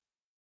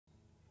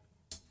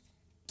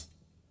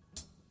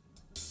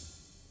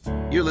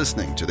You're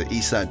listening to the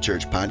Eastside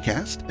Church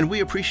Podcast, and we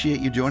appreciate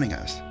you joining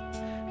us.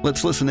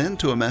 Let's listen in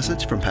to a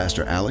message from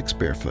Pastor Alex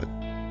Barefoot.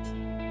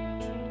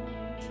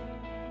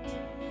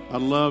 I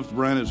loved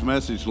Brandon's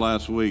message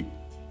last week.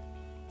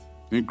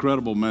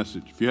 Incredible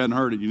message. If you hadn't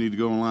heard it, you need to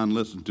go online and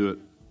listen to it.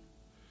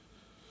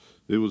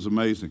 It was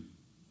amazing.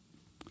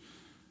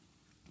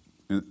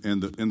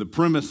 And the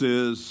premise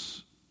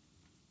is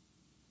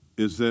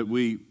that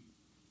we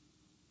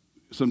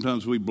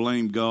sometimes we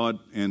blame God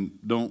and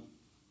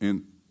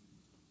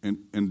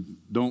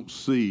don't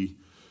see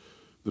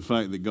the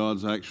fact that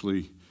God's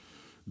actually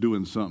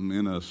doing something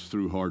in us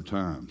through hard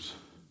times.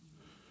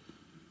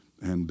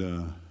 And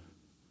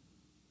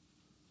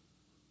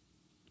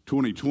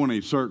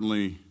 2020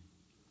 certainly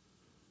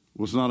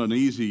was not an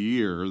easy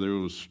year. There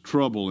was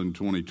trouble in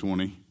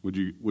 2020. Would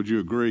you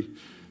agree?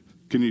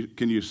 Can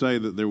you say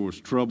that there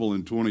was trouble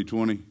in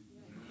 2020?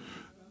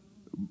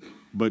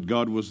 But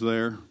God was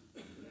there.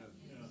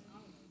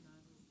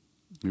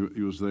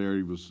 He was there.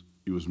 He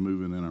was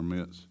moving in our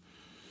midst.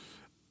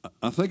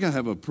 I think I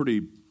have a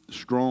pretty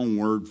strong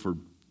word for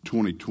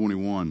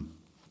 2021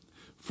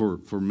 for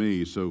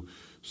me. So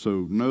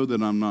know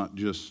that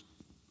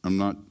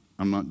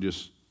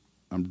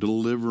I'm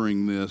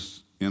delivering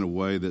this in a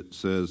way that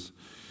says,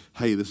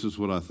 hey, this is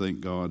what I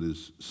think God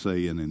is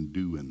saying and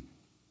doing.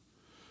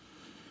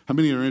 How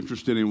many are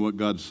interested in what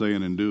God's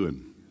saying and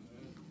doing?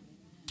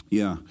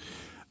 Yeah.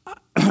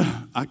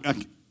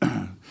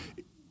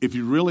 If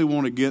you really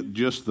want to get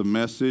just the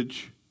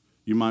message,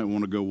 you might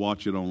want to go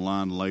watch it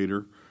online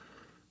later.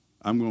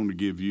 I'm going to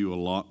give you a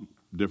lot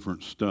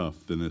different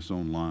stuff than this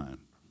online,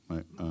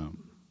 right?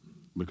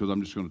 Because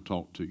I'm just going to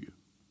talk to you.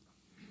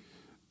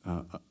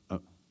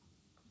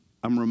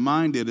 I'm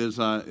reminded as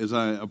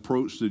I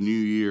approach the new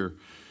year,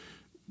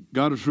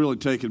 God has really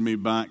taken me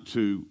back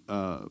to,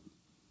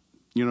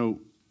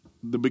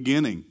 the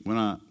beginning when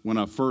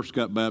I first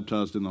got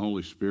baptized in the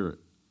Holy Spirit,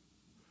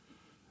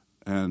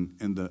 and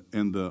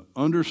the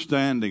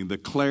understanding, the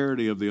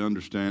clarity of the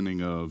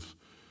understanding of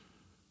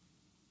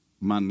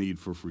my need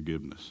for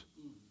forgiveness.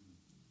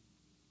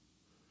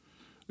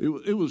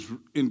 It was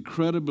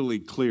incredibly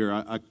clear.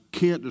 I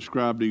can't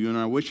describe to you, and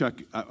I wish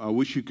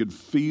you could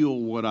feel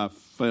what I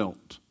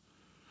felt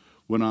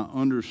when I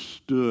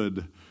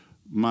understood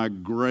my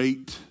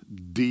great,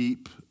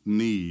 deep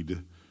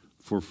need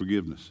for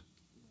forgiveness.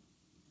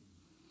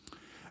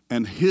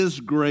 And His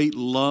great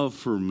love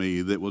for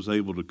me that was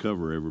able to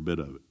cover every bit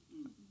of it.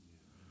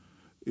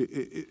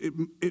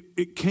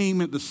 It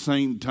came at the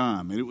same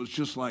time, and it was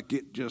just like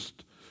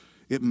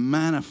it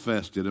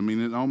manifested. I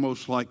mean, it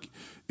almost like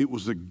it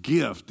was a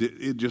gift.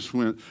 It just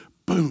went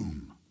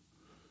boom.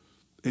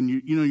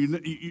 And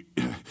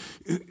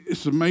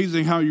it's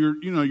amazing how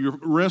you're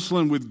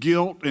wrestling with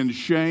guilt and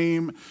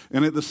shame,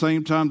 and at the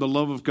same time, the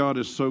love of God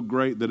is so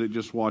great that it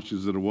just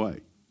washes it away.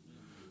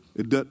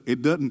 It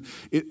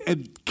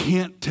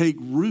can't take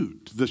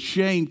root. The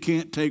shame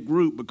can't take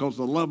root because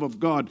the love of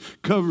God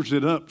covers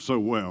it up so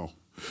well.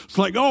 It's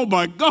like, oh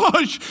my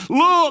gosh,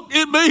 look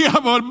at me.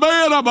 I'm a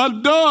man. I'm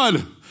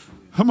undone.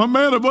 I'm a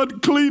man of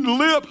unclean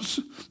lips.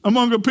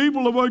 Among a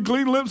people of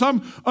unclean lips,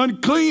 I'm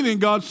unclean. And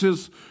God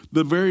says,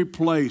 the very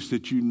place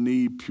that you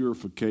need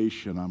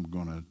purification, I'm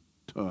going to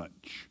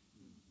touch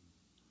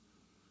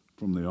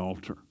from the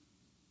altar.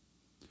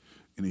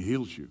 And He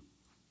heals you.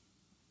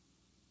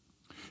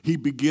 He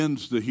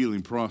begins the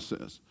healing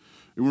process.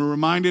 And we're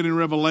reminded in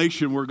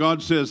Revelation where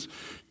God says,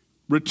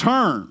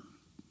 return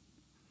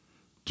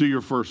to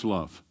your first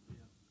love.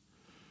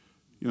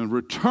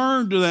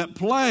 Return to that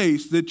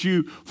place that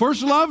you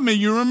first loved me.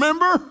 You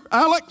remember,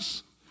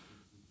 Alex?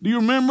 Do you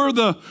remember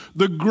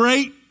the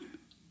great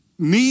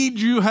need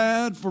you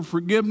had for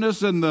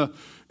forgiveness and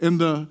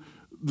the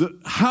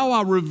how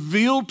I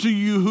revealed to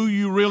you who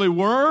you really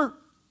were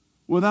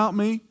without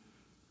me?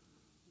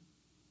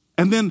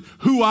 And then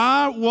who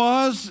I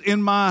was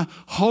in my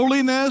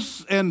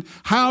holiness and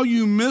how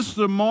you missed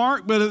the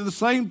mark, but at the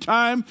same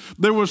time,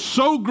 there was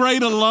so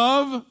great a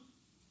love.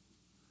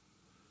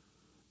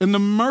 And the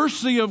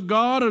mercy of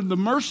God and the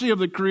mercy of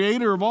the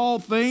Creator of all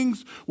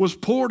things was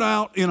poured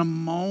out in a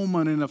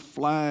moment, in a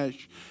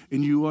flash,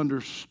 and you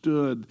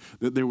understood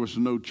that there was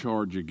no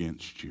charge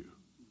against you.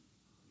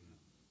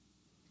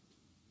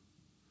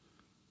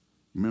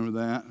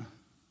 Remember that?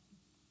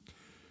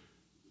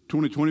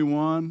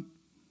 2021,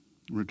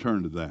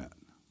 return to that.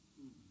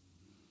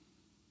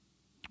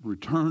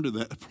 Return to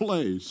that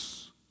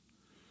place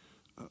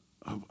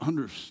of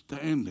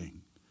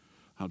understanding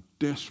how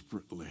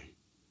desperately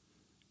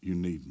you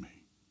need me.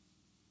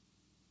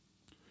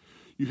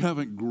 You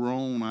haven't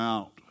grown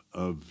out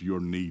of your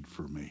need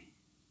for me.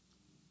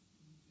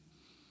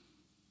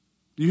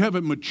 You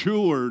haven't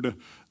matured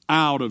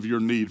out of your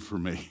need for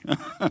me.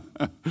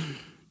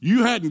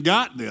 You hadn't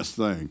got this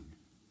thing.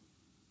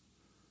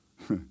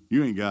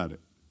 You ain't got it.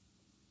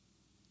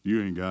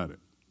 You ain't got it.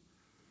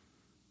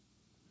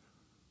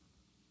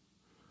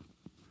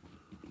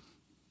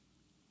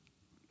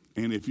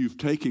 And if you've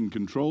taken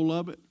control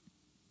of it,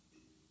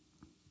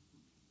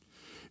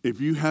 if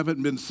you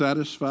haven't been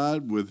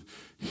satisfied with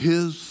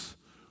His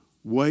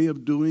way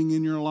of doing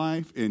in your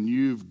life and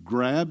you've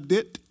grabbed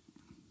it,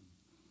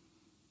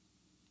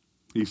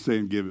 he's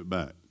saying, give it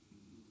back.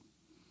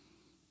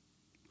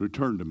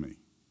 Return to me.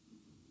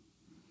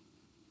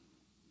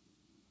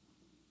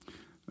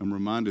 I'm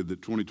reminded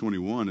that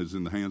 2021 is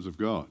in the hands of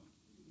God.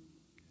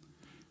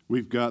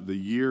 We've got the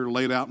year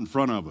laid out in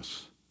front of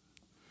us.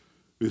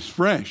 It's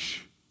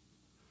fresh.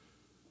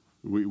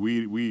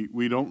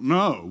 We don't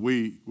know.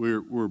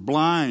 We're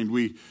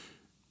blind.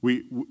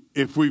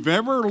 If we've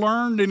ever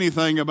learned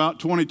anything about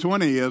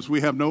 2020 is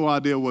we have no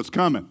idea what's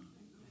coming.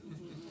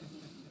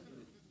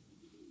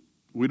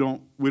 We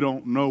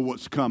don't know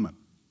what's coming.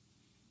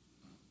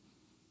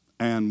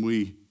 And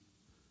we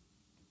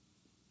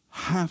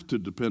have to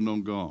depend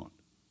on God.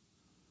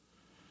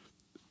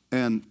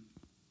 And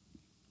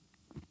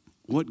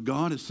what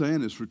God is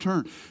saying is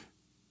return.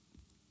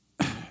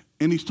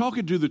 And he's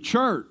talking to the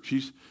church.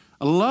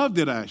 I loved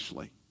it,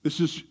 Ashley.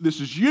 This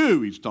is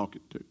you he's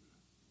talking to.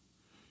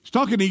 He's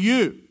talking to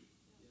you.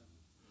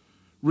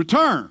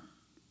 Return.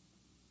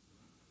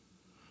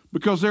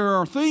 Because there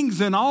are things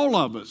in all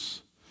of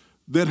us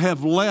that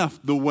have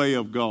left the way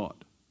of God.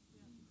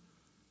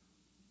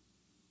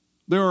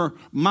 There are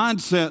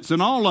mindsets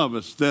in all of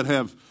us that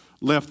have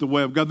left the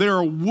way of God. There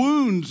are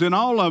wounds in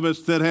all of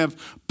us that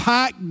have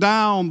packed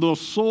down the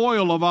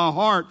soil of our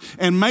heart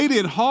and made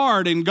it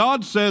hard. And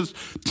God says,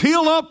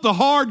 till up the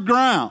hard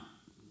ground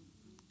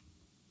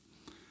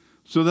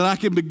so that I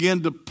can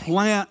begin to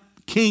plant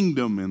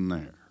kingdom in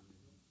there.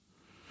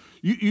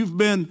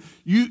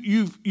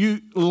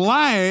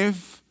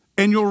 Life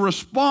and your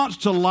response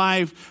to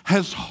life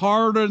has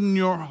hardened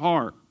your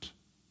heart.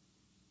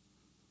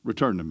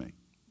 Return to me.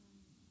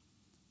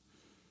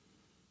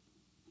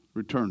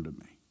 Return to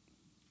me.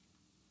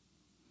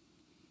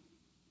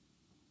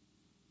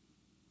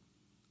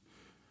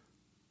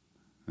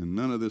 And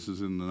none of this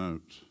is in the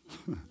notes.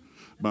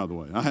 By the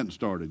way, I hadn't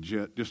started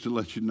yet, just to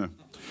let you know.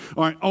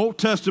 All right, Old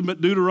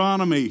Testament,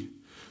 Deuteronomy.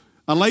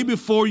 I lay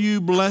before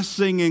you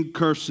blessing and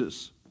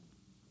curses.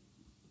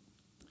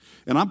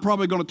 And I'm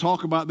probably going to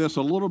talk about this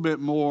a little bit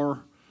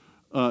more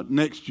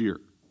next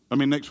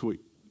week.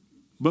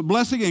 But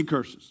blessing and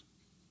curses.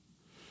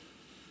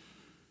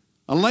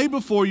 I lay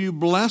before you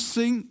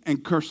blessing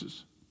and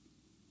curses.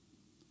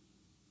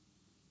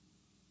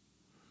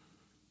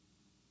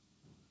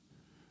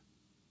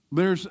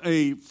 There's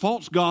a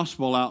false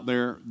gospel out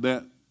there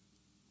that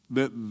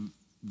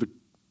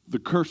the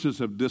curses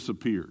have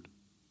disappeared.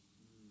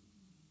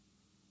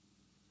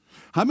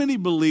 How many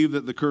believe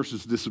that the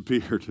curses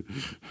disappeared?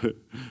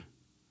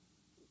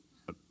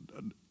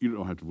 You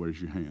don't have to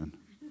raise your hand.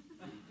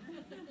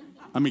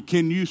 I mean,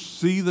 can you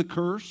see the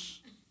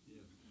curse?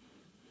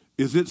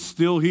 Is it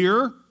still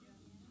here?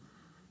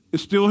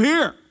 It's still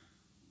here.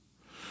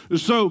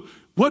 So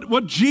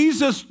what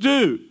Jesus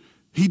do?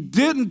 He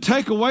didn't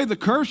take away the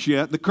curse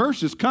yet. The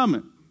curse is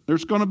coming.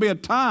 There's going to be a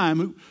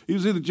time, it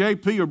was either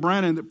JP or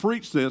Brandon that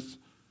preached this,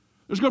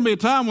 there's going to be a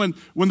time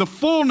when the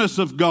fullness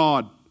of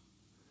God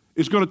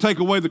is going to take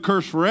away the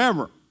curse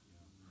forever.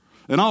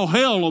 And all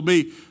hell will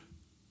be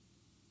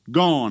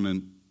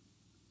gone.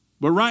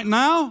 But right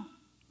now,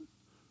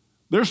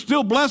 there's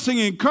still blessing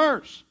and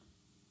curse.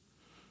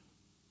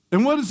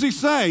 And what does he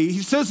say?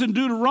 He says in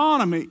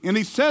Deuteronomy, and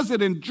he says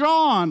it in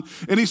John,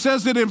 and he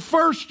says it in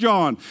 1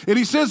 John, and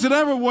he says it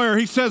everywhere.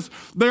 He says,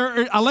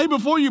 I lay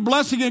before you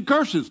blessing and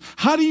curses.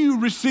 How do you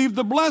receive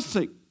the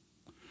blessing?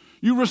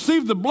 You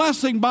receive the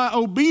blessing by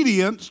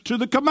obedience to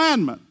the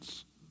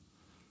commandments.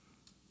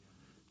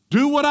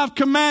 Do what I've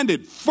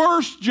commanded.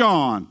 1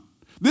 John.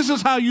 This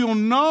is how you'll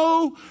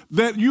know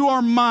that you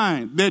are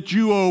mine, that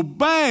you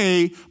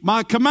obey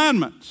my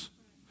commandments.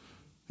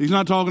 He's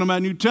not talking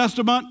about New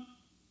Testament.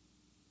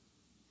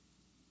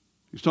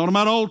 He's talking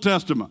about Old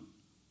Testament.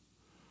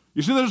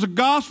 You see, there's a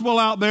gospel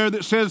out there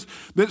that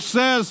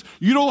says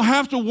you don't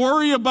have to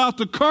worry about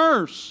the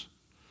curse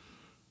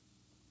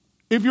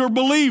if you're a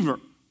believer.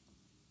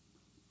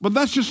 But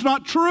that's just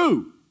not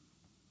true.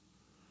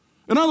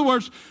 In other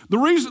words, the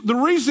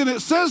reason it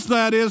says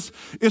that is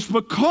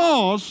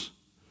because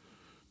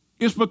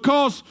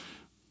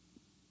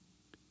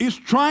it's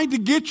trying to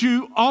get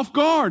you off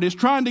guard. It's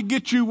trying to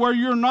get you where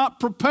you're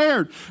not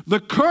prepared. The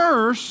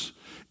curse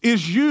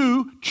is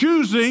you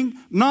choosing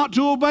not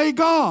to obey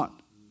God.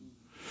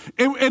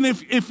 And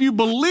if you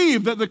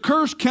believe that the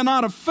curse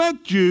cannot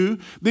affect you,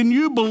 then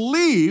you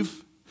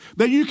believe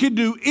that you can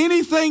do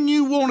anything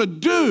you want to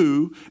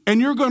do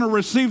and you're going to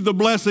receive the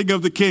blessing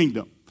of the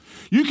kingdom.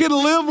 You can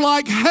live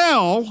like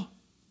hell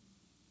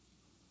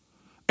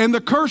and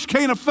the curse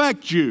can't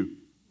affect you.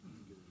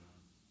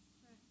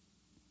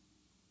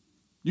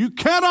 You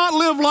cannot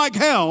live like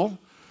hell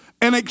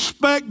and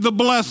expect the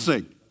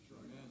blessing.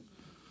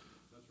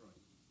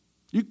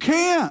 You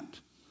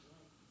can't.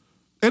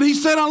 And he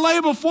said, I lay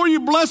before you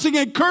blessing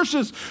and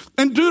curses.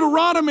 And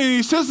Deuteronomy,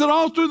 he says it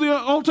all through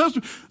the Old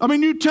Testament.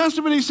 New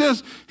Testament, he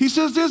says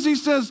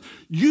this,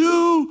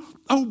 you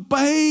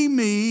obey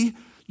me,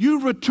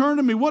 you return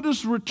to me. What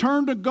does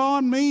return to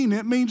God mean?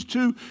 It means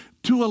to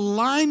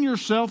align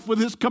yourself with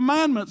his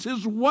commandments,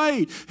 his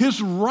way,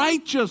 his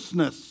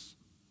righteousness.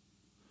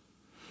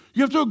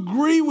 You have to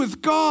agree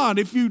with God.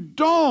 If you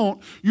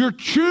don't, you're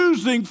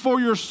choosing for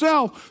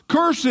yourself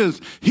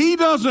curses. He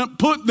doesn't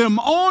put them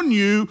on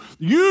you.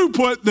 You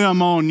put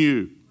them on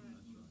you.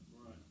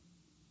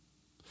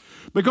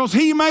 Because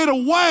he made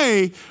a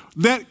way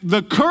that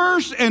the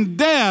curse and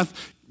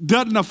death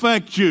doesn't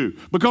affect you.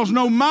 Because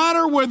no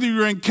matter whether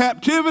you're in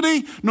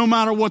captivity, no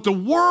matter what the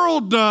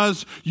world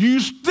does, you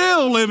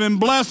still live in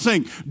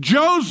blessing.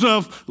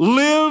 Joseph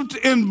lived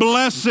in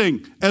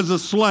blessing as a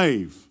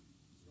slave.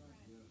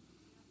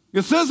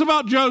 It says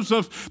about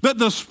Joseph that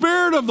the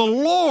Spirit of the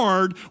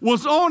Lord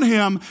was on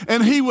him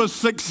and he was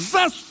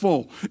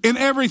successful in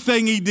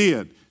everything he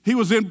did. He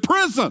was in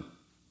prison.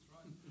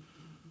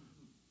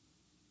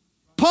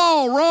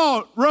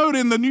 Paul wrote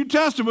in the New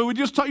Testament,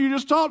 you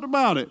just talked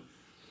about it.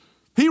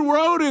 He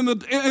wrote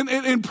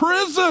in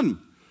prison,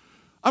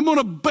 I'm going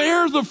to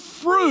bear the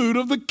fruit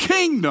of the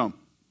kingdom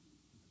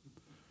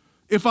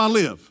if I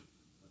live.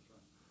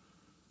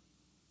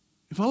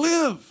 If I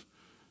live.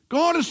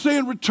 God is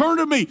saying, return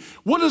to me.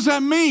 What does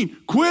that mean?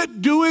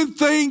 Quit doing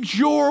things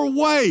your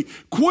way.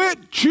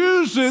 Quit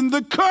choosing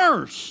the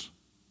curse.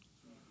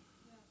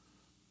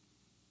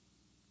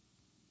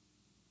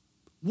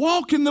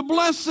 Walk in the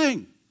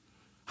blessing.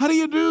 How do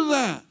you do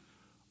that?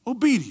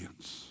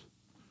 Obedience.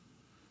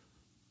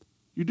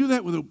 You do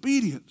that with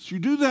obedience. You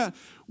do that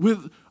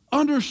with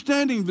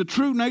understanding the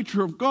true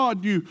nature of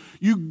God. You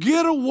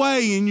get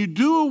away and you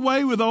do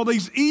away with all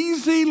these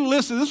easy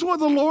listening. This is what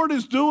the Lord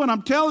is doing.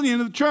 I'm telling you in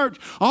the church,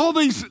 all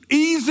these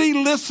easy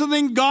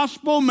listening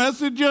gospel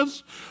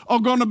messages are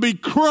going to be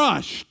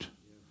crushed.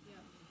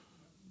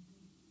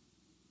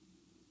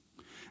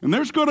 And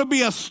there's going to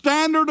be a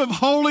standard of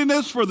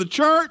holiness for the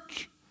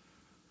church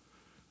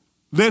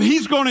that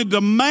he's going to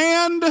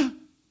demand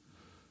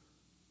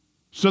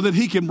so that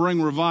he can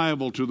bring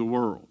revival to the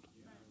world.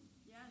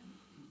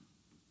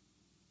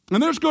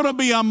 And there's going to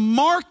be a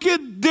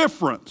marked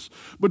difference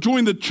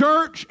between the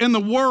church and the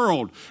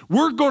world.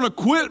 We're going to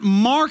quit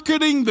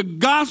marketing the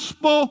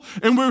gospel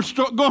and we're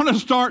going to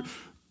start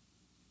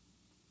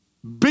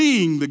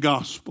being the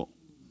gospel.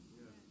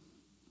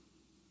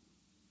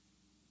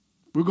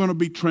 We're going to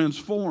be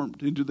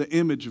transformed into the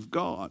image of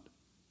God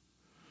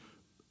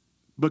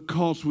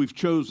because we've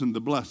chosen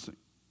the blessing.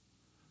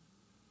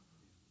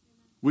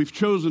 We've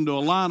chosen to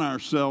align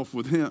ourselves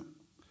with him.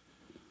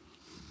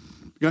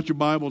 Got your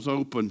Bibles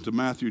open to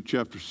Matthew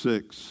chapter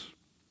 6.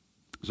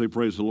 Say,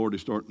 praise the Lord,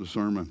 he's starting the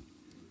sermon.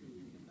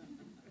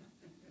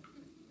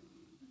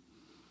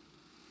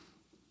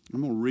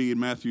 I'm going to read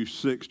Matthew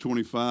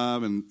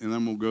 6:25, and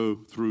I'm going to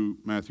go through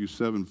Matthew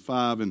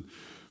 7:5. And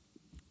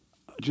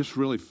I just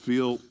really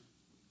feel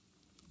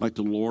like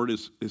the Lord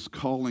is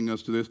calling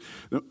us to this.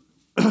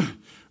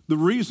 The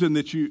reason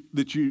that you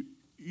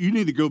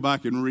need to go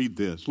back and read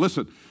this.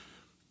 Listen.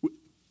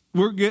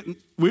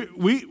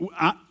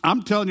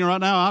 I'm telling you right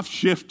now, I've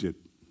shifted.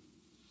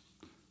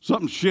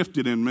 Something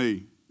shifted in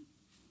me.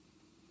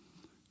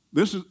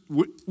 This is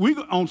we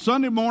on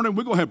Sunday morning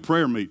we're gonna have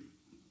prayer meeting.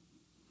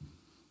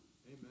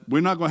 Amen.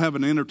 We're not gonna have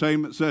an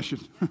entertainment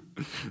session.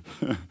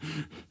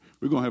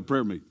 We're gonna have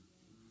prayer meeting.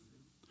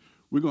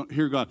 We're gonna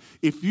hear God.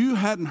 If you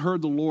hadn't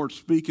heard the Lord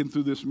speaking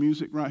through this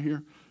music right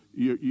here,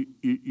 you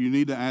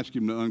need to ask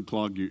him to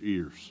unclog your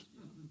ears.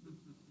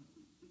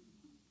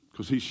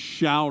 Because he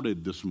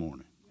shouted this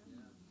morning.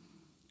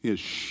 He has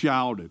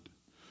shouted.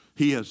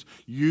 He has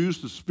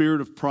used the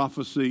spirit of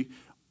prophecy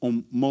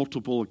on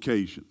multiple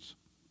occasions.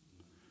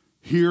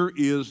 Here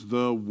is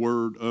the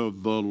word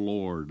of the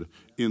Lord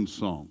in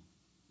song.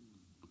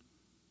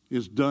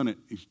 He's done it.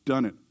 He's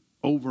done it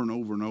over and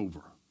over and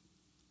over.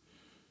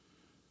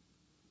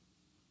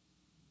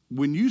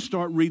 When you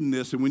start reading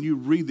this and when you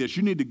read this,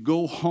 you need to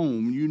go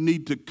home. You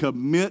need to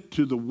commit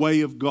to the way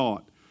of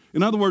God.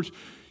 In other words,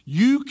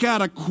 you got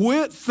to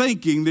quit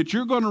thinking that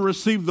you're going to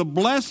receive the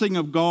blessing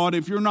of God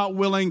if you're not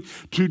willing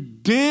to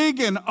dig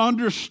and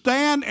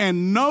understand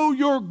and know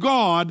your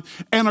God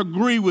and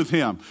agree with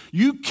him.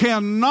 You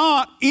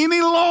cannot any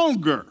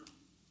longer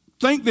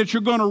think that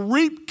you're going to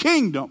reap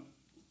kingdom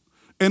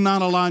and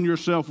not align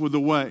yourself with the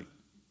way.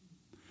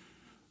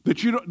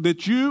 That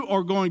you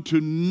are going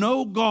to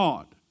know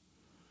God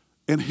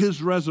and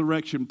his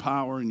resurrection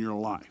power in your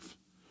life.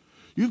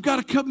 You've got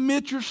to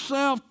commit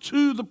yourself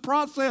to the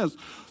process.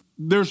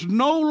 There's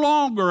no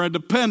longer a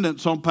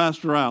dependence on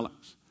Pastor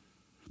Alex.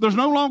 There's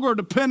no longer a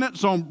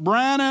dependence on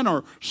Brannon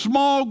or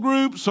small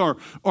groups or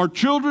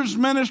children's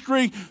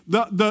ministry.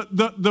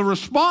 The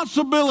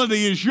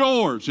responsibility is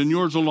yours and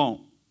yours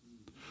alone.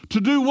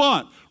 To do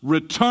what?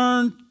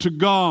 Return to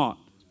God.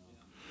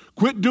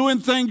 Quit doing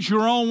things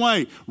your own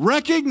way.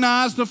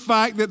 Recognize the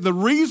fact that the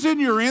reason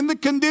you're in the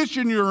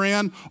condition you're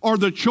in are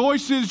the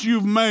choices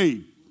you've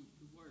made.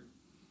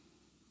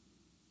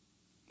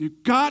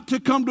 You've got to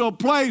come to a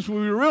place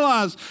where you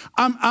realize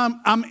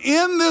I'm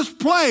in this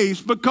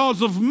place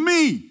because of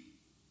me.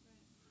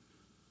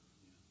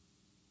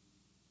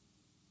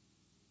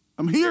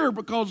 I'm here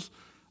because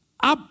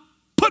I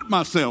put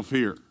myself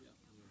here.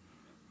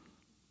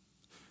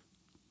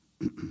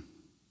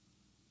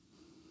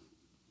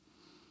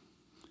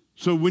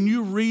 So when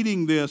you're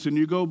reading this and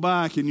you go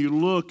back and you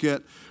look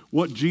at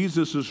what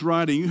Jesus is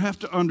writing, you have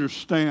to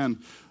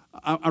understand,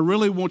 I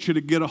really want you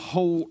to get a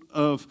hold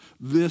of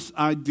this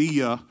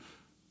idea,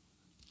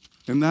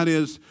 and that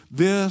is,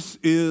 this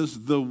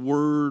is the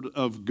Word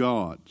of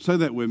God. Say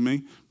that with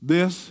me.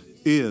 This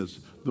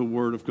is the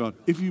Word of God.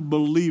 If you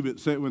believe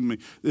it, say it with me.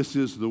 This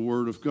is the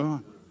Word of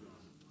God.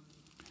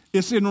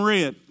 It's in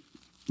red.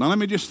 Now let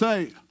me just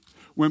say,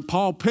 when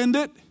Paul penned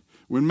it,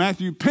 when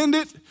Matthew penned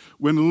it,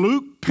 when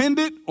Luke penned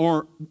it,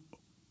 or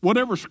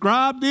whatever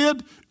scribe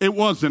did, it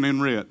wasn't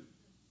in red.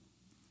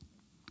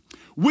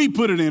 We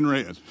put it in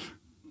red.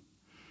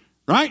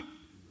 Right?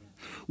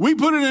 We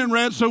put it in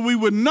red so we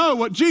would know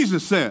what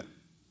Jesus said.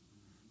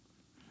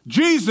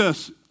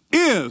 Jesus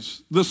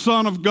is the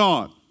Son of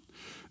God.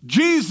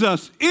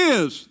 Jesus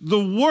is the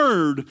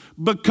Word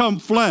become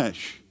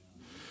flesh.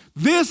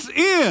 This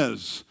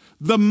is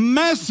the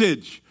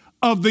message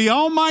of the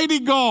Almighty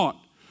God,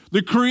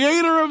 the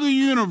Creator of the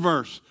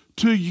universe,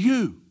 to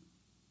you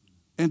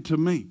and to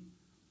me.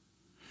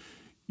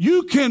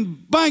 You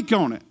can bank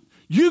on it.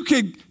 You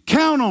can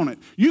count on it.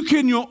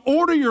 You'll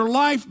order your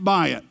life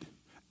by it.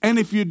 And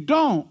if you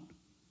don't,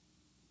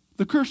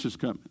 the curse is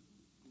coming.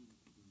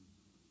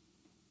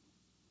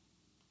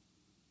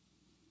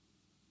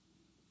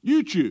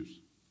 You choose.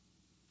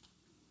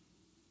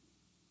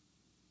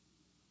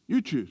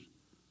 You choose.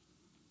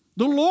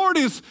 The Lord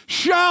is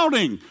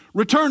shouting,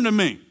 return to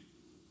me.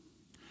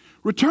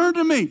 Return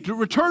to me.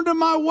 Return to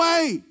my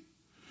way.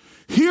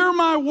 Hear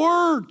my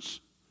words.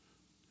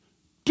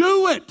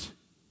 Do it.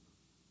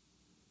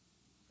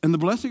 And the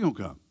blessing will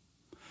come.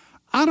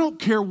 I don't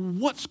care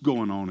what's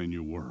going on in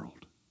your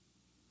world.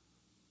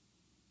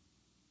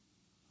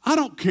 I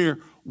don't care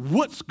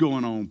what's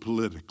going on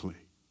politically.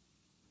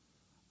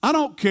 I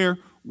don't care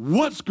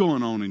what's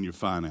going on in your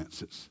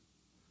finances.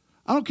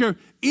 I don't care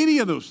any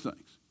of those things.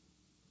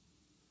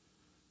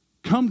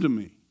 Come to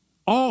me,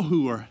 all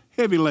who are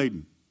heavy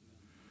laden,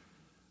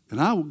 and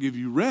I will give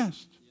you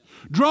rest.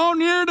 Draw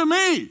near to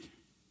me,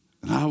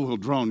 and I will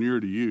draw near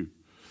to you.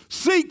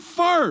 Seek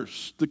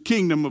first the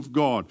kingdom of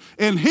God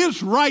and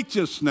his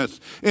righteousness,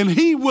 and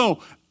he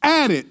will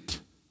add it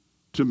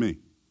to me.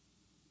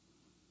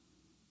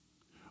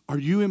 Are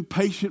you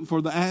impatient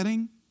for the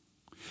adding?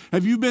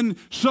 Have you been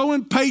so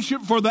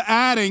impatient for the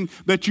adding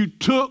that you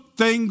took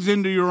things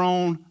into your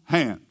own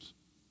hands?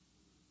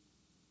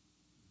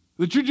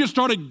 That you just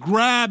started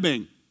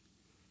grabbing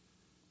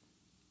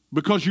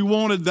because you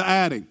wanted the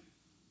adding?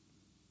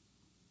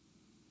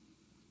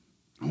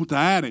 I want the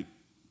adding.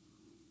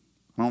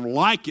 I don't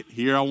like it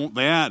here. I want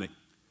the adding.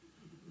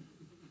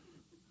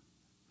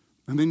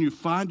 And then you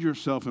find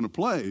yourself in a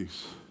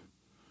place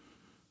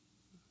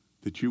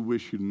that you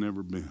wish you'd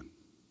never been.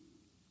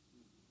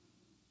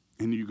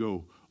 And you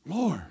go,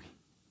 Lord,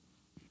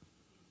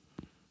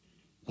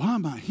 why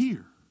am I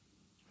here?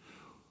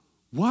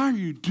 Why are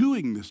you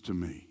doing this to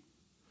me?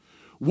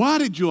 Why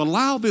did you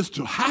allow this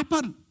to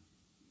happen?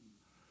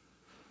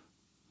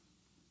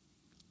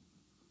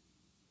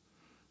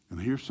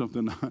 And here's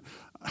something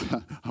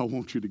I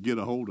want you to get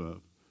a hold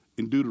of.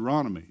 In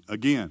Deuteronomy,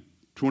 again,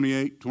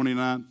 28,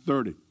 29,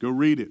 30. Go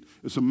read it.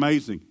 It's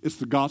amazing. It's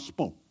the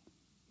gospel.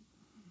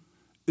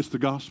 It's the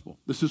gospel.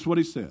 This is what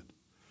he said.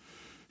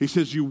 He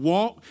says, you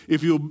walk,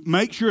 if you'll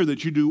make sure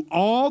that you do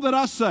all that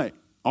I say,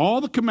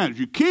 all the commandments,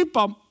 you keep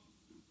them,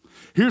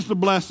 here's the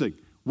blessing.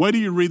 Wait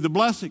till you read the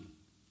blessing.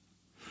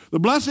 The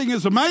blessing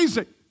is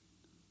amazing.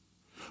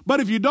 But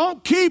if you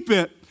don't keep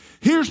it,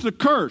 here's the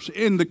curse.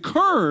 And the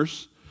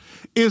curse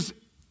is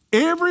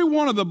every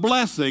one of the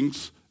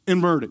blessings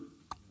inverted.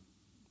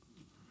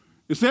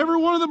 It's every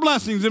one of the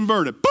blessings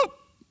inverted. Boop!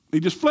 He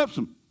just flips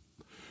them.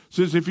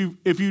 Says, if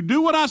you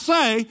do what I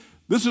say,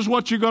 this is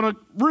what you're going to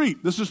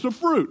reap. This is the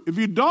fruit. If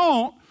you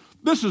don't,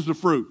 this is the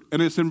fruit.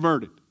 And it's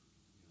inverted.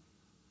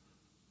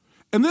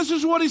 And this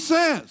is what he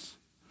says.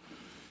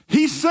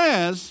 He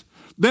says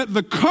that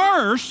the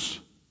curse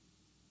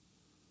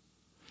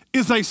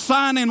is a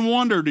sign and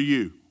wonder to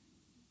you.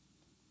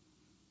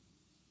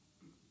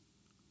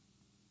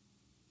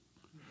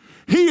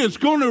 He is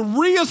going to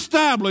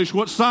reestablish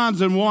what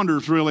signs and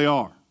wonders really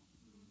are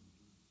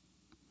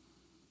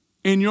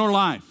in your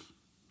life.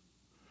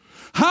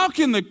 How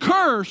can the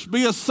curse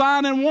be a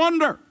sign and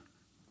wonder?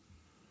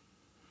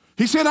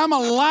 He said, I'm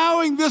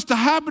allowing this to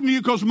happen to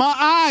you because my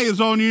eye is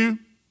on you.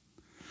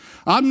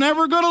 I'm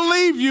never going to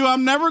leave you.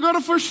 I'm never going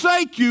to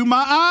forsake you.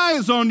 My eye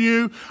is on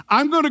you.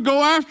 I'm going to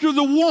go after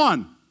the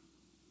one.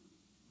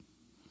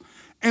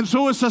 And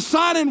so it's a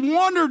sign and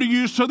wonder to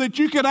you so that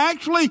you can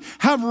actually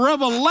have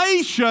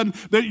revelation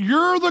that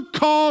you're the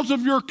cause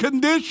of your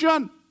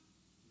condition.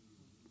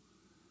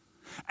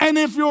 And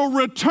if you'll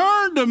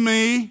return to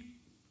me,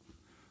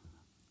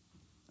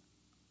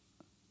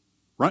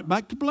 right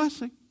back to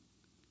blessing.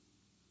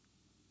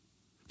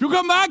 If you'll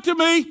come back to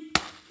me,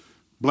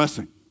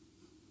 blessing.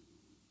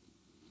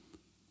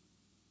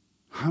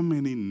 How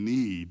many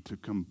need to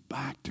come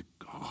back to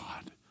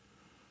God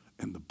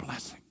and the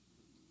blessing?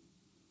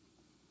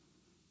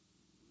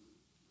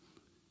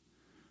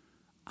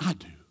 I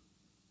do.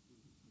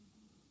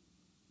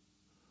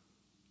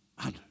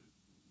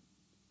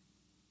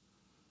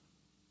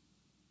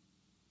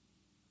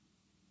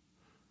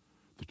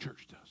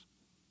 church does.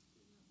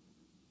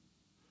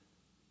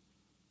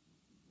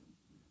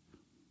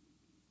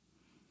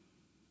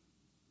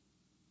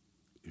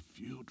 If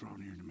you'll draw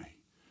near to me,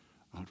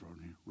 I'll draw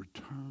near.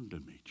 Return to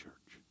me, church,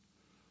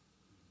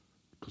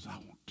 because I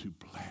want to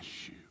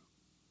bless you.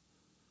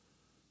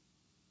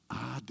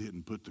 I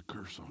didn't put the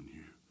curse on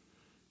you.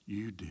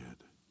 You did.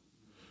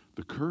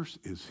 The curse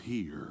is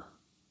here.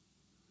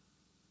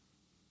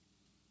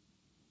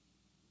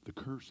 The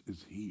curse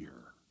is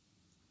here.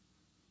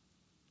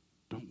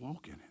 Don't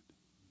walk in it.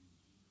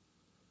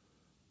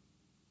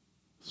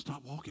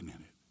 Stop walking in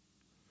it.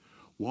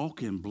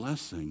 Walk in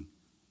blessing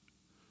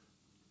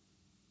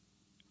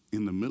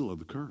in the middle of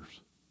the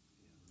curse.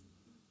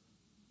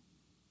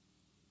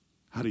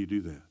 How do you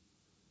do that?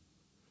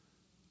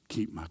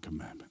 Keep my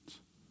commandments.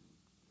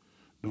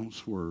 Don't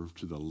swerve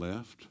to the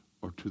left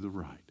or to the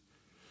right.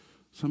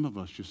 Some of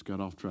us just got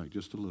off track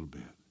just a little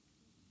bit.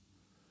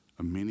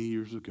 Many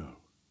years ago.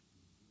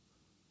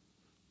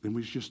 Then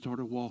we just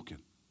started walking.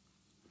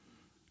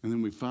 And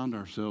then we found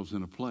ourselves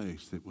in a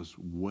place that was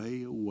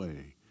way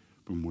away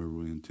from where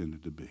we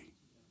intended to be.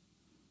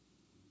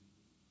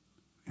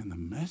 And the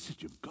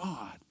message of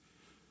God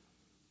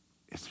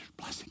is there's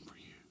blessing for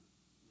you.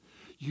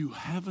 You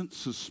haven't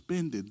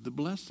suspended the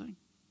blessing.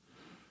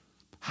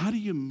 How do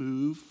you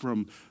move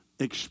from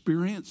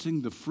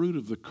experiencing the fruit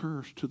of the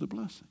curse to the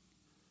blessing?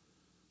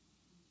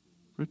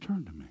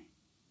 Return to me.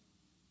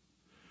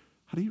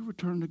 How do you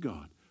return to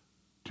God?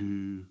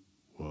 Do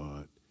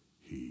what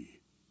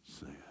he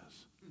says.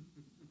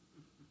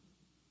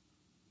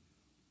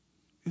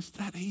 It's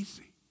that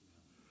easy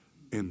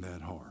and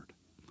that hard.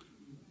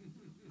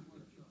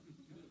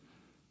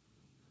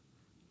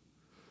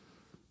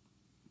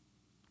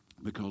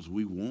 Because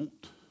we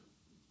want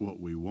what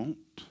we want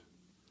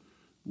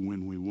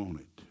when we want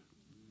it.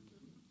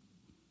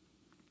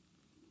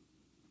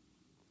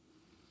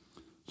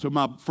 So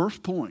my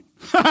first point,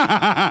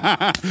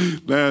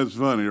 that's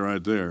funny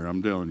right there,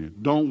 I'm telling you.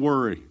 Don't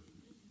worry.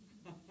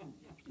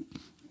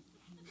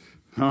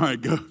 All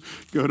right,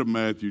 go to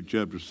Matthew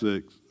chapter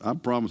 6. I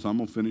promise I'm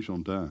going to finish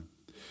on time.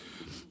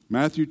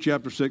 Matthew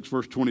chapter 6,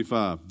 verse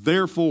 25.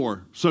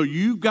 Therefore, so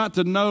you've got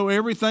to know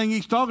everything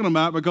he's talking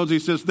about because he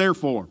says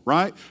therefore,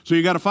 right? So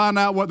you got to find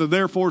out what the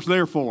therefore is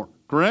there for,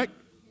 correct?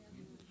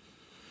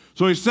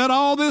 So he said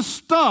all this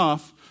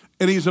stuff,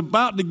 and he's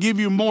about to give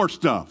you more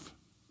stuff,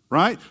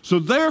 right? So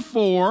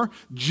therefore,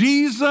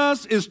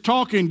 Jesus is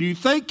talking. Do you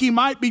think he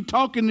might be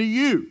talking to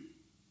you?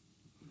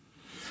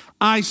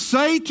 I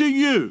say to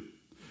you,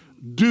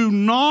 do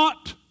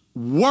not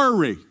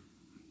worry.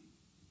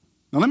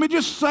 Now let me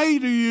just say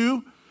to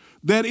you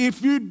that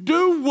if you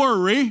do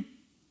worry,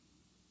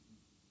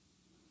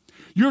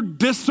 you're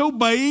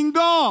disobeying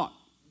God.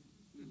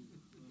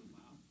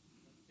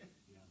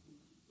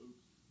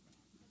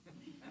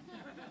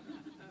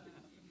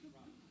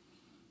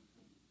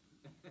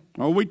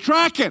 Are we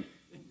tracking?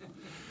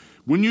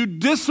 When you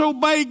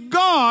disobey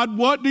God,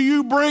 what do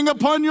you bring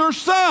upon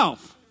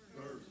yourself?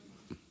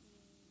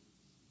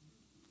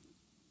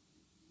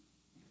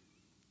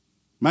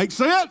 Make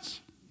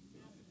sense?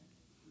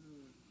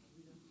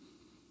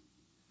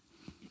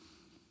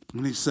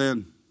 And he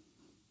said,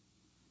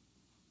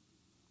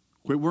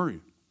 quit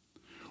worrying.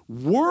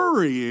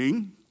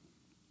 Worrying,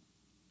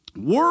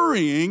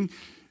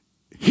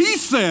 he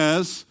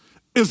says,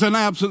 is an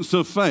absence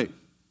of faith.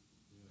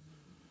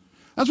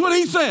 That's what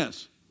he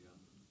says.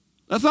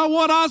 That's not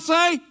what I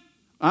say,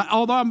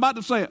 although I'm about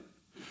to say it.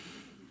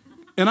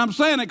 And I'm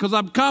saying it because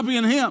I'm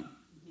copying him.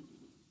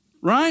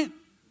 Right?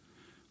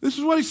 This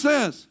is what he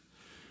says.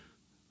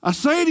 I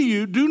say to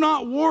you, do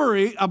not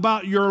worry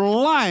about your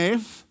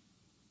life.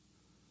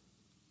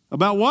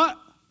 About what?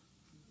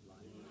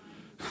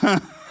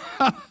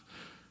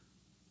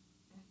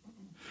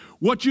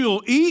 What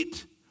you'll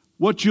eat,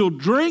 what you'll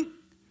drink,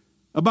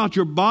 about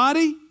your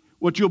body,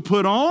 what you'll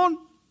put on.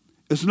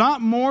 It's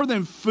not more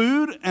than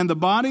food, and the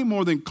body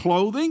more than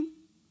clothing.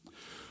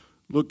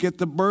 Look at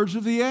the birds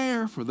of the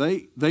air, for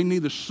they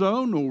neither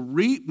sow nor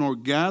reap nor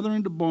gather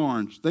into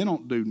barns. They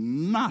don't do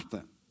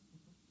nothing.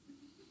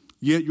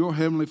 Yet your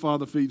heavenly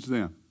Father feeds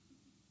them.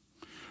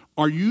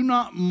 Are you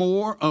not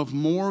more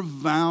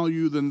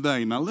value than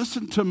they? Now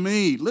listen to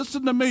me.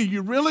 Listen to me.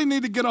 You really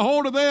need to get a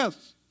hold of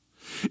this.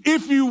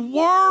 If you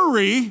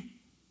worry,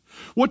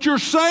 what you're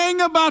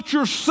saying about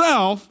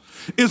yourself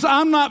is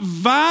I'm not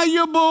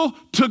valuable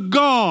to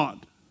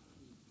God.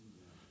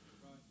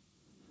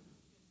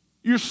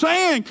 You're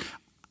saying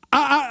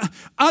I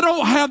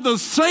don't have the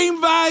same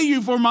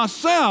value for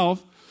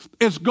myself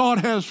as God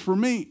has for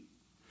me.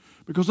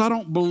 Because I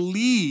don't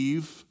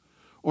believe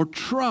or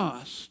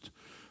trust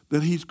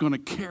that he's going to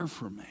care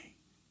for me.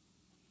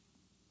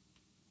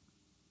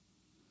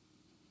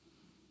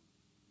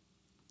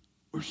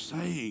 We're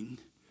saying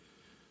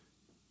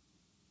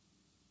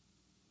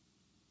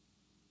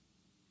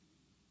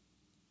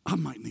I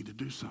might need to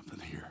do something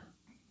here.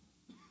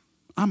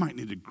 I might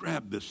need to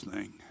grab this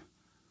thing,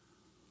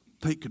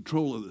 take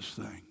control of this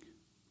thing.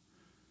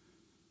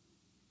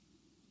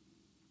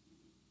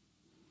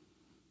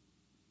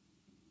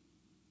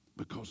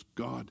 Because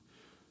God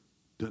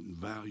doesn't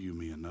value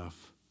me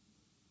enough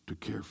to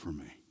care for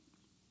me.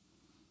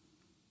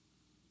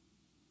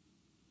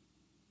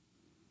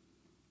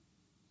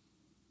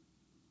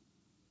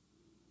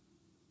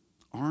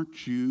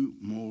 Aren't you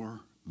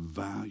more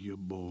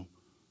valuable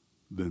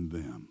than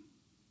them?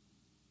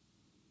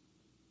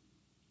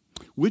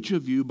 Which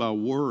of you, by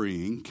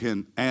worrying,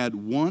 can add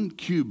 1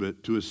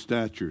 cubit to his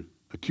stature?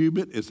 A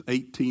cubit is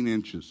 18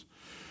 inches.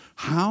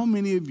 How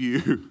many of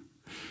you,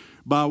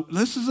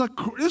 this is a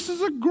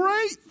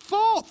great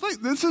thought.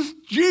 This is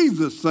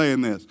Jesus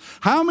saying this.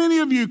 How many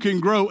of you can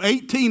grow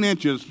 18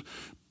 inches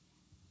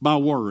by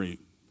worrying?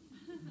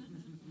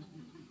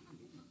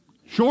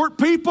 Short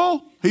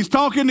people, he's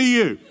talking to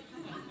you.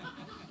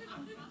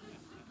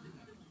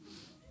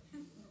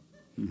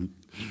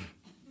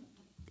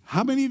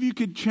 How many of you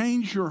could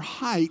change your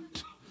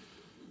height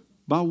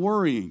by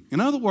worrying? In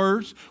other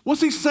words,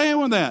 what's he saying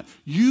with that?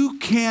 You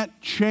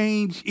can't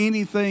change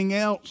anything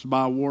else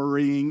by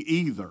worrying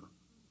either.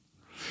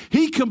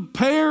 He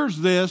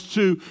compares this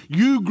to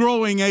you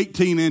growing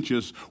 18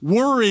 inches,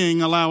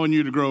 worrying allowing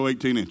you to grow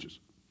 18 inches.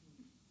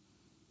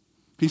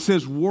 He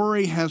says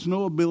worry has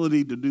no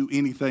ability to do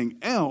anything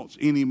else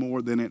any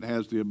more than it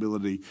has the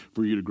ability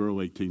for you to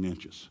grow 18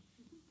 inches.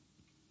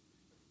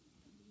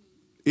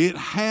 It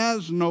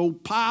has no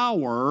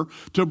power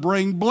to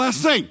bring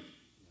blessing.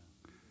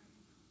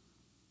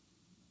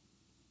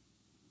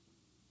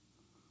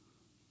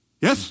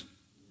 Yes?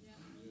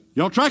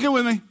 Y'all tracking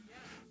with me?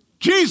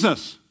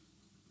 Jesus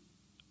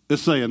is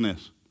saying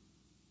this.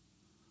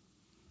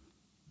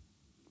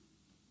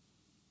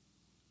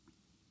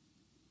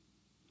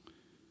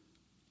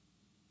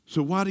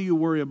 So why do you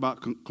worry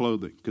about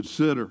clothing?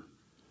 Consider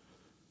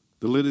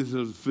the lilies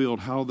of the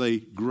field, how they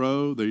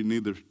grow, they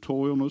neither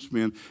toil nor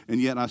spin.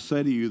 And yet I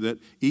say to you that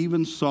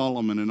even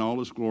Solomon in all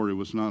his glory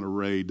was not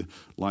arrayed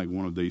like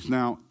one of these.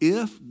 Now,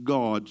 if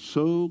God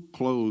so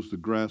clothes the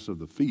grass of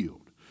the field,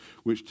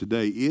 which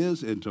today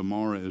is and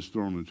tomorrow is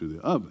thrown into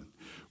the oven,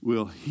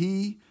 will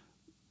he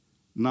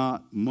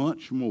not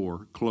much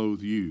more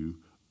clothe you,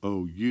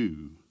 O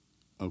you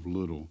of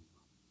little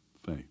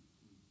faith?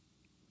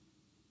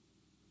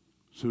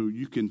 So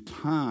you can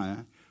tie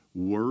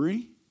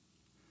worry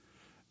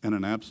and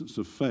an absence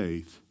of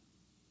faith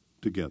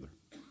together.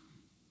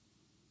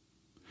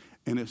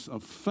 And it's a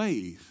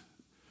faith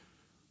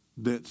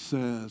that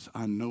says,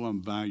 I know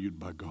I'm valued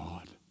by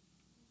God.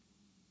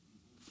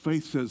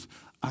 Faith says,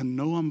 I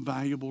know I'm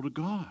valuable to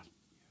God.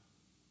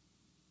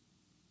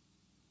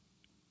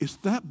 It's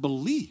that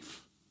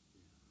belief.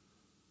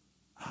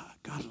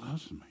 God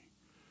loves me.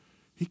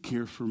 He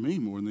cares for me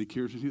more than he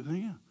cares for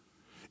anything else.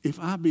 If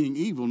I, being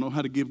evil, know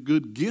how to give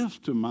good gifts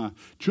to my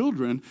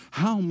children,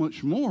 how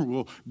much more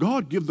will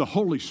God give the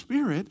Holy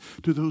Spirit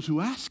to those who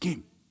ask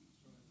him?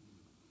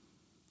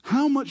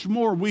 How much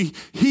more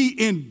he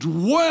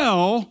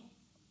indwell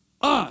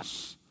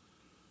us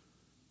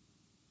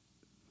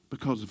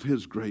because of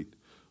his great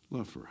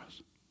love for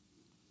us.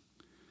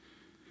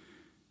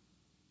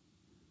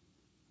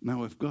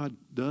 Now, if God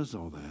does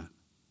all that,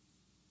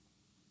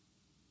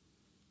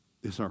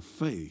 it's our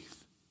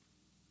faith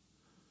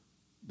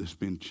that's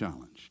been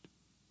challenged.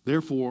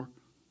 Therefore,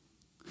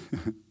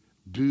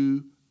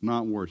 do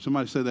not worry.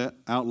 Somebody say that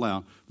out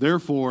loud.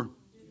 Therefore,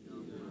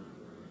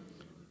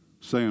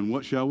 saying,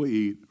 what shall we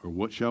eat, or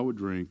what shall we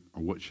drink,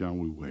 or what shall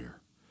we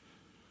wear?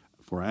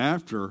 For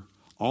after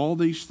all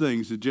these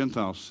things the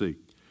Gentiles seek,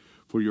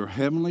 for your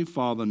heavenly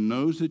Father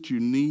knows that you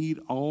need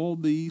all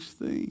these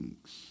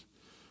things.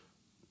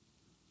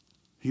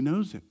 He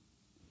knows it.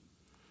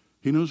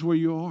 He knows where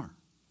you are.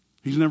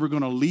 He's never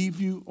going to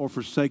leave you or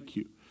forsake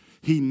you.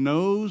 He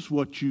knows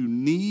what you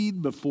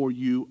need before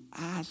you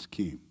ask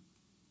him.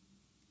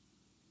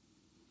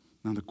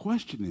 Now the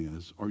question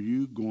is, are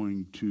you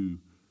going to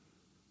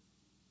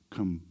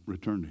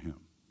return to him?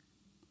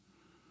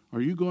 Are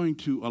you going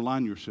to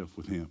align yourself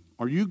with him?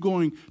 Are you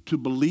going to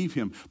believe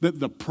him that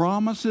the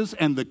promises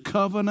and the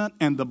covenant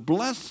and the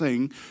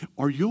blessing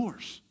are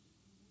yours?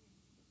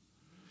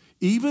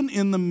 Even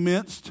in the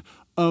midst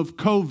of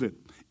COVID,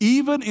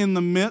 even in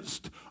the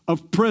midst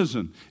of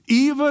prison,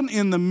 even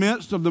in the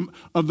midst of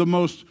the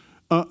most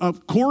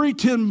of Corrie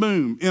ten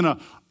Boom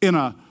in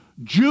a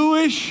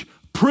Jewish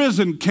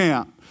prison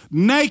camp,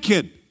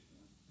 naked,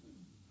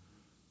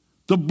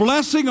 the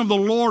blessing of the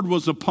Lord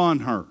was upon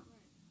her.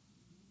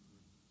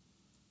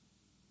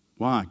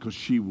 Why? Because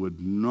she would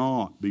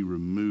not be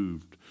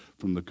removed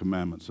from the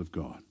commandments of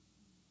God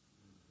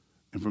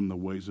and from the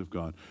ways of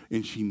God,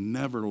 and she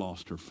never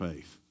lost her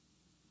faith,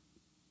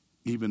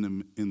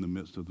 even in the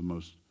midst of the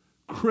most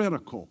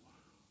critical,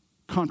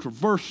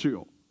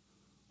 controversial,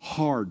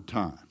 hard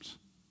times.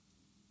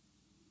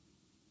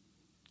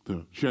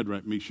 The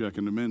Shadrach, Meshach,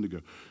 and Abednego.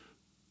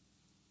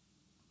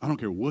 I don't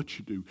care what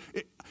you do.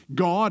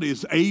 God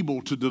is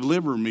able to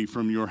deliver me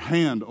from your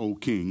hand, O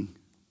king.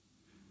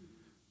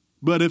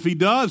 But if he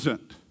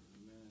doesn't,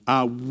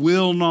 I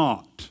will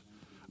not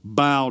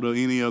bow to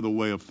any other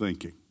way of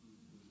thinking.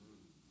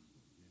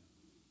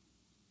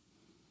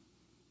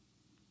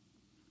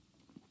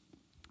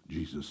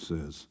 Jesus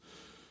says,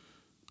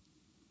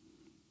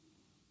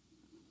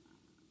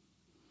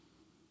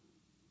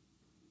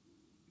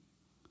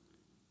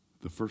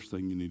 first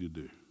thing you need to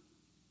do.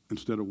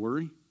 Instead of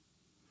worry,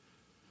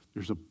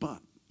 there's a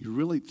but. You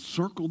really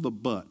circle the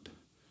but.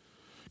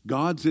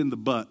 God's in the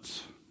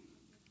buts.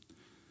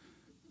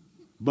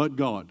 But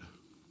God.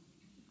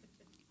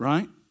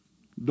 Right?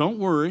 Don't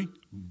worry,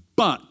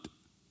 but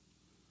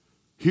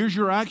here's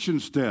your action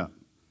step.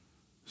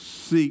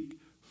 Seek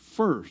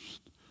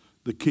first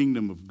the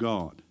kingdom of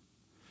God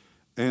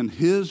and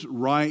His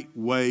right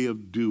way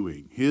of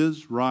doing,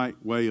 His right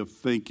way of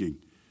thinking.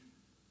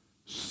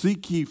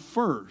 Seek ye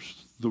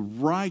first the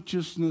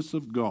righteousness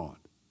of God,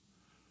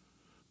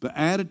 the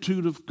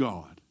attitude of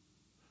God,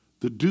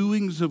 the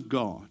doings of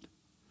God,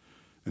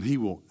 and He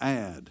will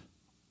add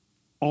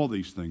all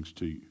these things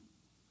to you.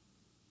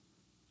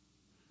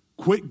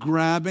 Quit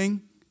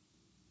grabbing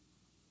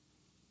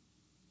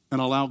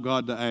and allow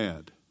God to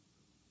add.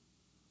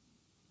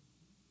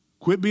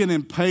 Quit being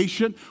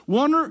impatient.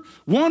 Wonder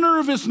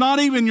if it's not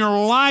even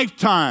your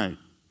lifetime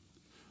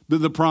that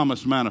the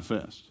promise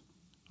manifests.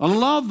 I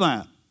love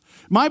that.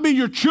 Might be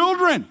your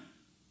children.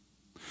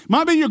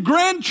 Might be your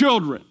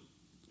grandchildren.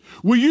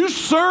 Will you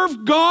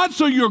serve God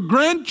so your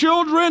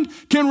grandchildren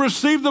can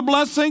receive the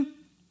blessing?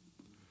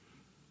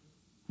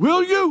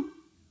 Will you?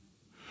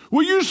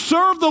 Will you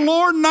serve the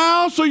Lord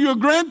now so your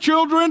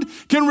grandchildren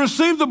can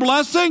receive the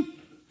blessing?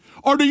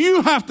 Or do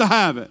you have to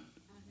have it?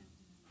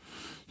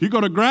 You're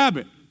going to grab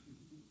it.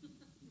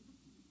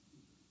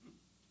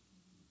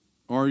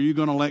 Or are you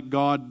going to let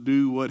God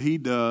do what He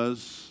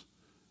does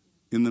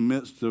in the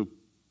midst of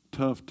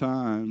tough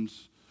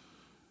times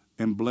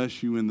and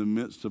bless you in the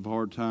midst of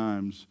hard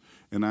times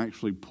and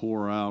actually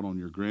pour out on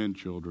your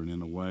grandchildren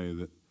in a way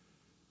that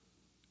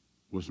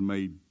was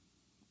made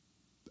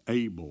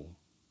able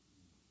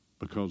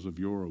because of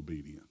your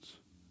obedience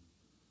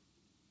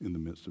in the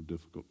midst of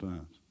difficult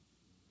times?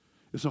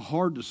 It's a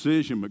hard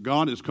decision, but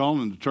God is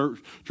calling the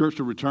church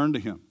to return to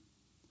Him.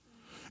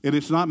 And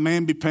it's not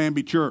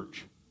mamby-pamby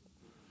church.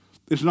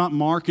 It's not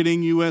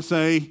Marketing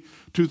USA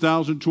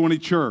 2020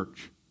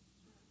 church.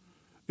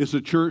 It's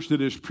a church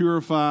that is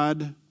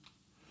purified,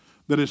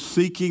 that is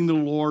seeking the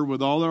Lord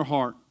with all their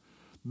heart,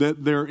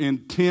 that their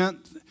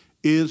intent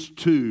is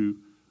to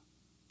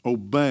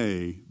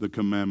obey the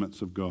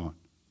commandments of God.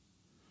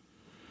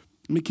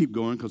 Let me keep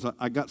going because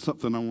I got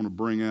something I want to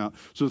bring out.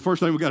 So the first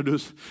thing we got to do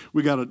is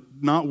we got to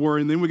not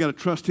worry, and then we got to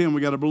trust Him.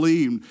 We got to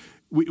believe.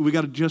 We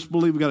got to just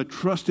believe. We got to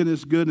trust in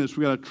His goodness.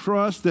 We got to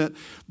trust that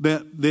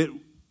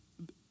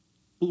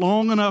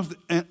long enough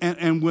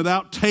and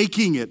without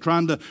taking it,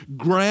 trying to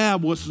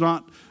grab what's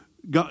not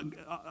God,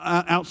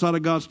 outside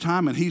of God's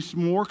time. And He's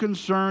more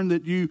concerned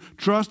that you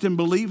trust and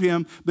believe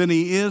Him than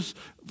He is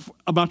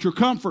about your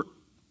comfort.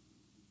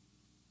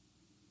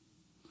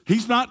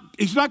 He's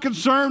not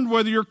concerned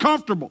whether you're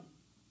comfortable.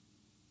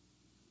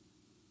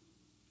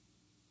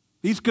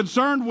 He's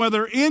concerned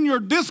whether in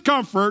your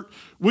discomfort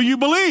will you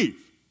believe.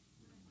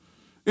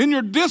 In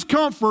your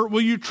discomfort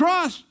will you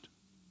trust.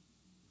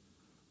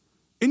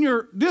 In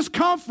your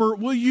discomfort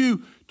will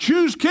you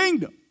choose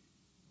kingdom.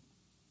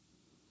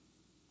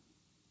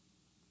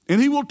 And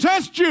He will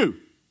test you.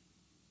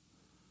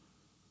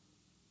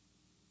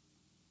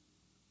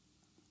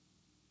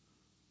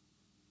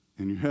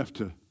 And you have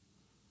to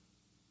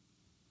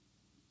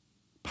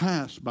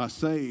pass by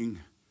saying,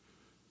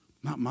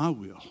 not my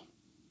will,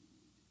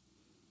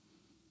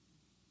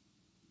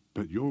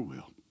 but your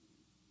will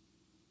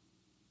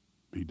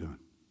be done.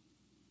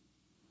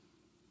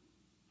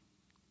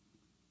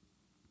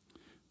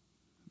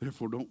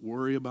 Therefore, don't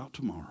worry about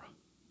tomorrow,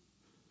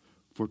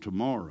 for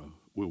tomorrow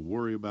will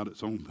worry about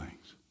its own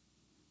things.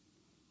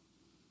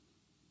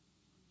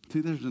 See,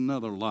 there's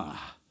another lie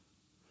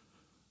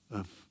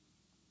of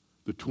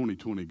the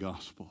 2020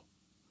 gospel.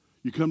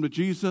 You come to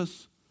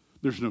Jesus,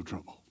 there's no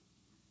trouble.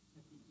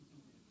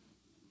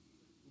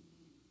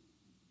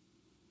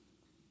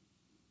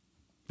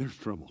 There's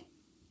trouble.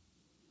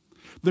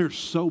 There's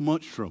so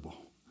much trouble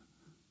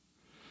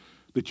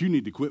that you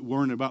need to quit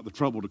worrying about the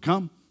trouble to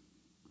come,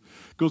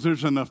 because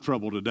there's enough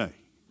trouble today.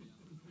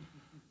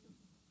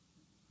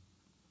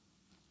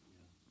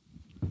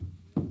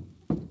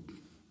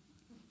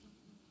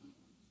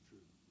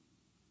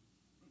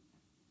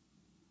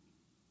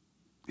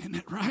 Isn't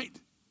that right?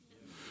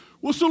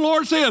 What's the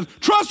Lord saying?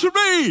 Trust in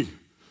me.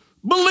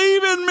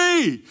 Believe in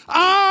me.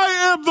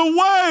 I am the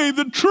way,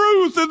 the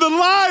truth, and the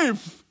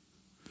life.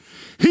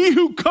 He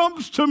who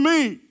comes to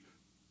me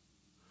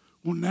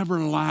will never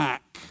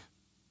lack.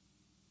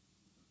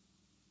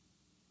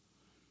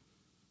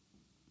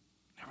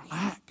 Never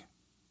lack.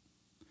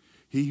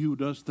 He who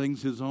does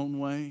things his own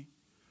way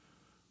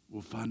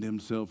will find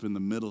himself in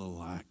the middle of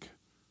lack.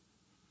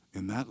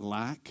 And that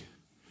lack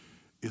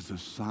is a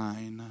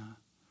sign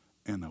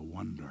and a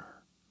wonder.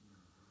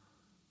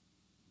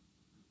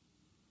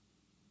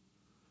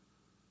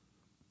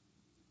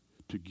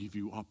 To give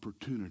you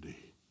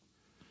opportunity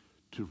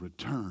to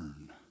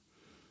return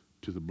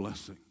to the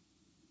blessing.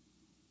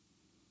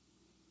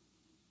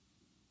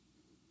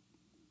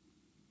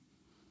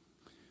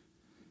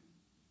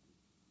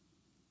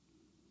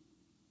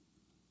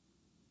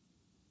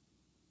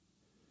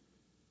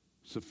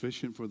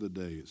 Sufficient for the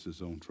day is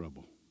his own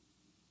trouble.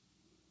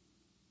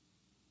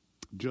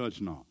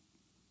 Judge not,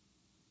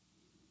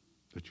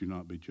 that you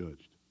not be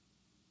judged.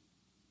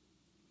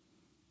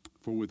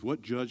 For with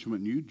what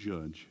judgment you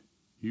judge,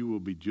 you will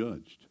be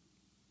judged.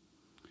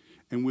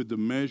 And with the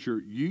measure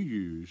you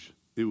use,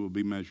 it will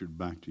be measured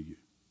back to you.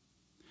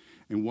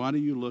 And why do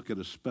you look at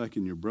a speck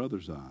in your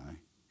brother's eye,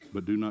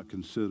 but do not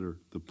consider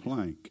the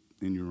plank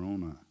in your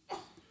own eye?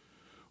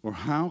 Or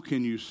how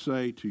can you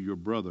say to your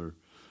brother,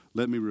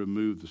 let me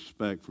remove the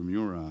speck from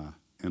your eye,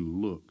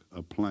 and look,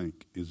 a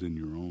plank is in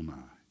your own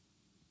eye?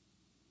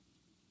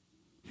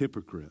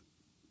 Hypocrite.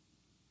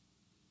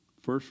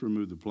 First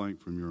remove the plank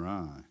from your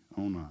own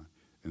eye,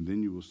 and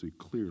then you will see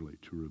clearly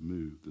to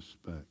remove the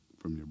speck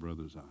from your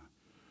brother's eye.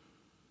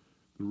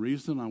 The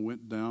reason I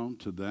went down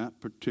to that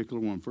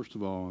particular one, first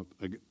of all,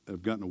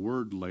 I've gotten a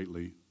word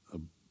lately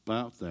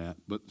about that,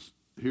 but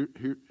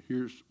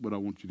here's what I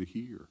want you to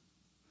hear.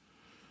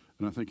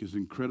 And I think is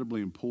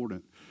incredibly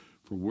important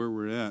for where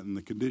we're at in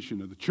the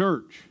condition of the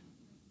church.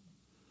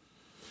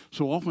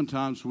 So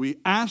oftentimes we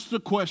ask the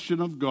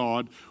question of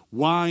God,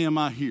 why am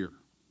I here?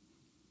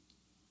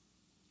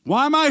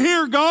 Why am I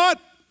here, God?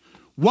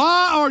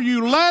 Why are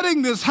you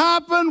letting this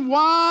happen?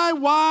 Why?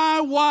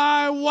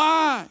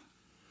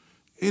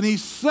 And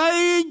he's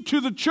saying to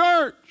the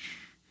church,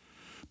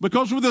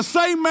 because with the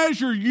same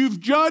measure you've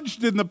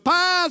judged in the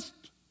past,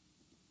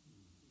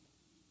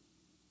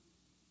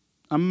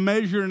 I'm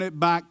measuring it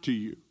back to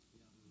you.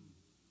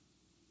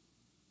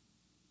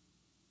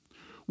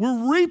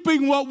 We're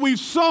reaping what we've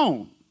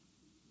sown.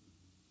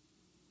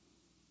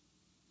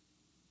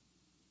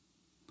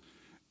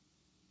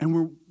 And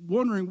we're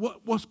wondering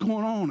what's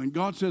going on. And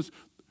God says,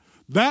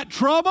 that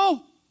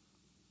trouble,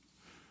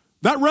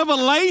 that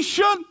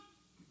revelation,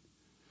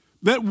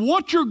 that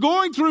what you're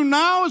going through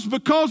now is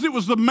because it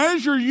was the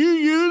measure you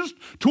used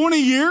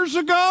 20 years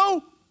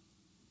ago?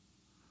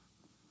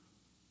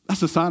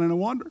 That's a sign and a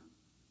wonder.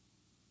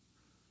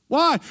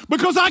 Why?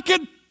 Because I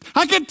can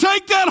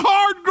take that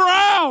hard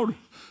ground.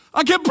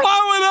 I can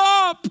plow it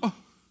up.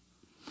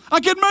 I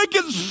can make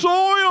it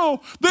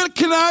soil that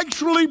can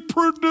actually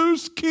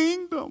produce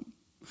kingdom.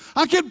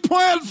 I can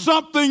plant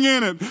something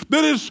in it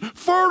that is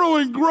fertile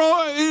and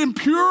and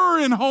pure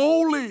and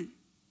holy.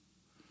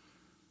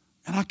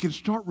 And I can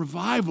start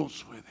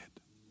revivals with it.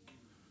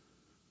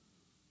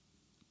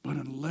 But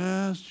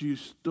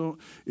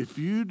if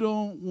you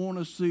don't want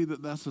to see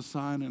that that's a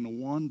sign and a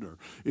wonder,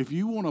 if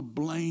you want to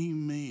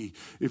blame me,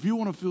 if you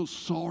want to feel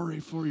sorry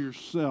for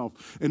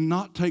yourself and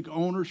not take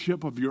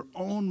ownership of your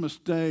own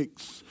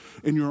mistakes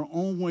and your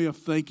own way of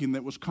thinking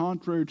that was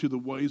contrary to the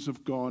ways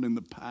of God in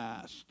the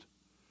past,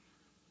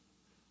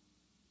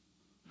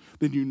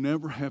 then you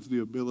never have the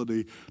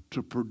ability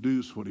to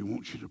produce what he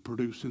wants you to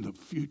produce in the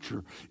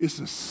future. It's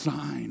a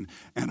sign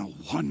and a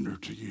wonder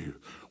to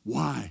you.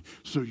 Why?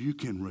 So you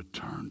can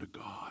return to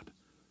God.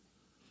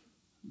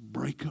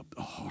 Break up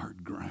the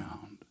hard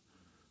ground.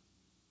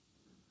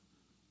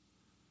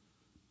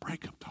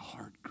 Break up the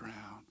hard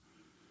ground.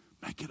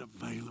 Make it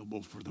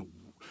available for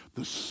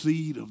the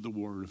seed of the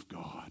Word of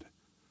God,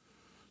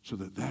 so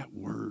that that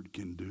Word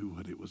can do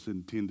what it was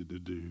intended to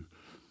do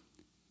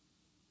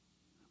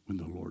when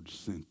the Lord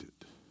sent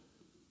it.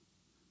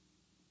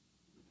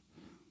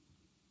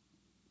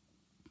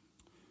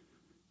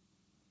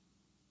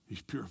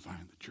 He's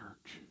purifying the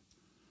church.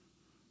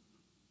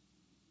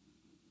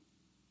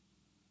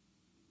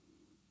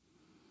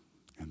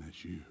 And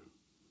that's you.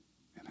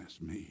 And that's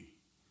me.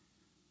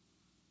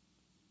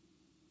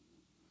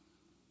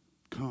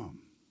 Come,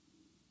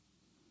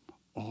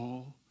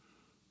 all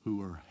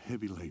who are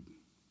heavy laden,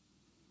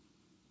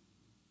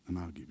 and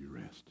I'll give you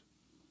rest.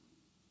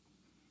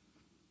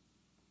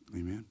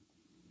 Amen.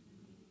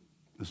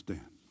 Let's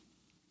stand.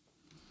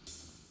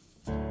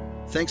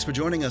 Thanks for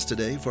joining us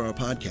today for our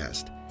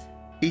podcast.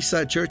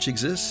 Eastside Church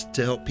exists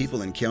to help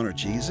people encounter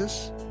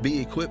Jesus, be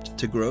equipped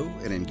to grow,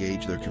 and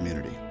engage their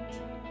community.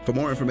 For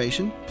more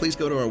information, please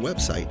go to our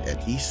website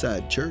at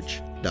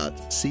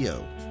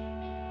eastsidechurch.co.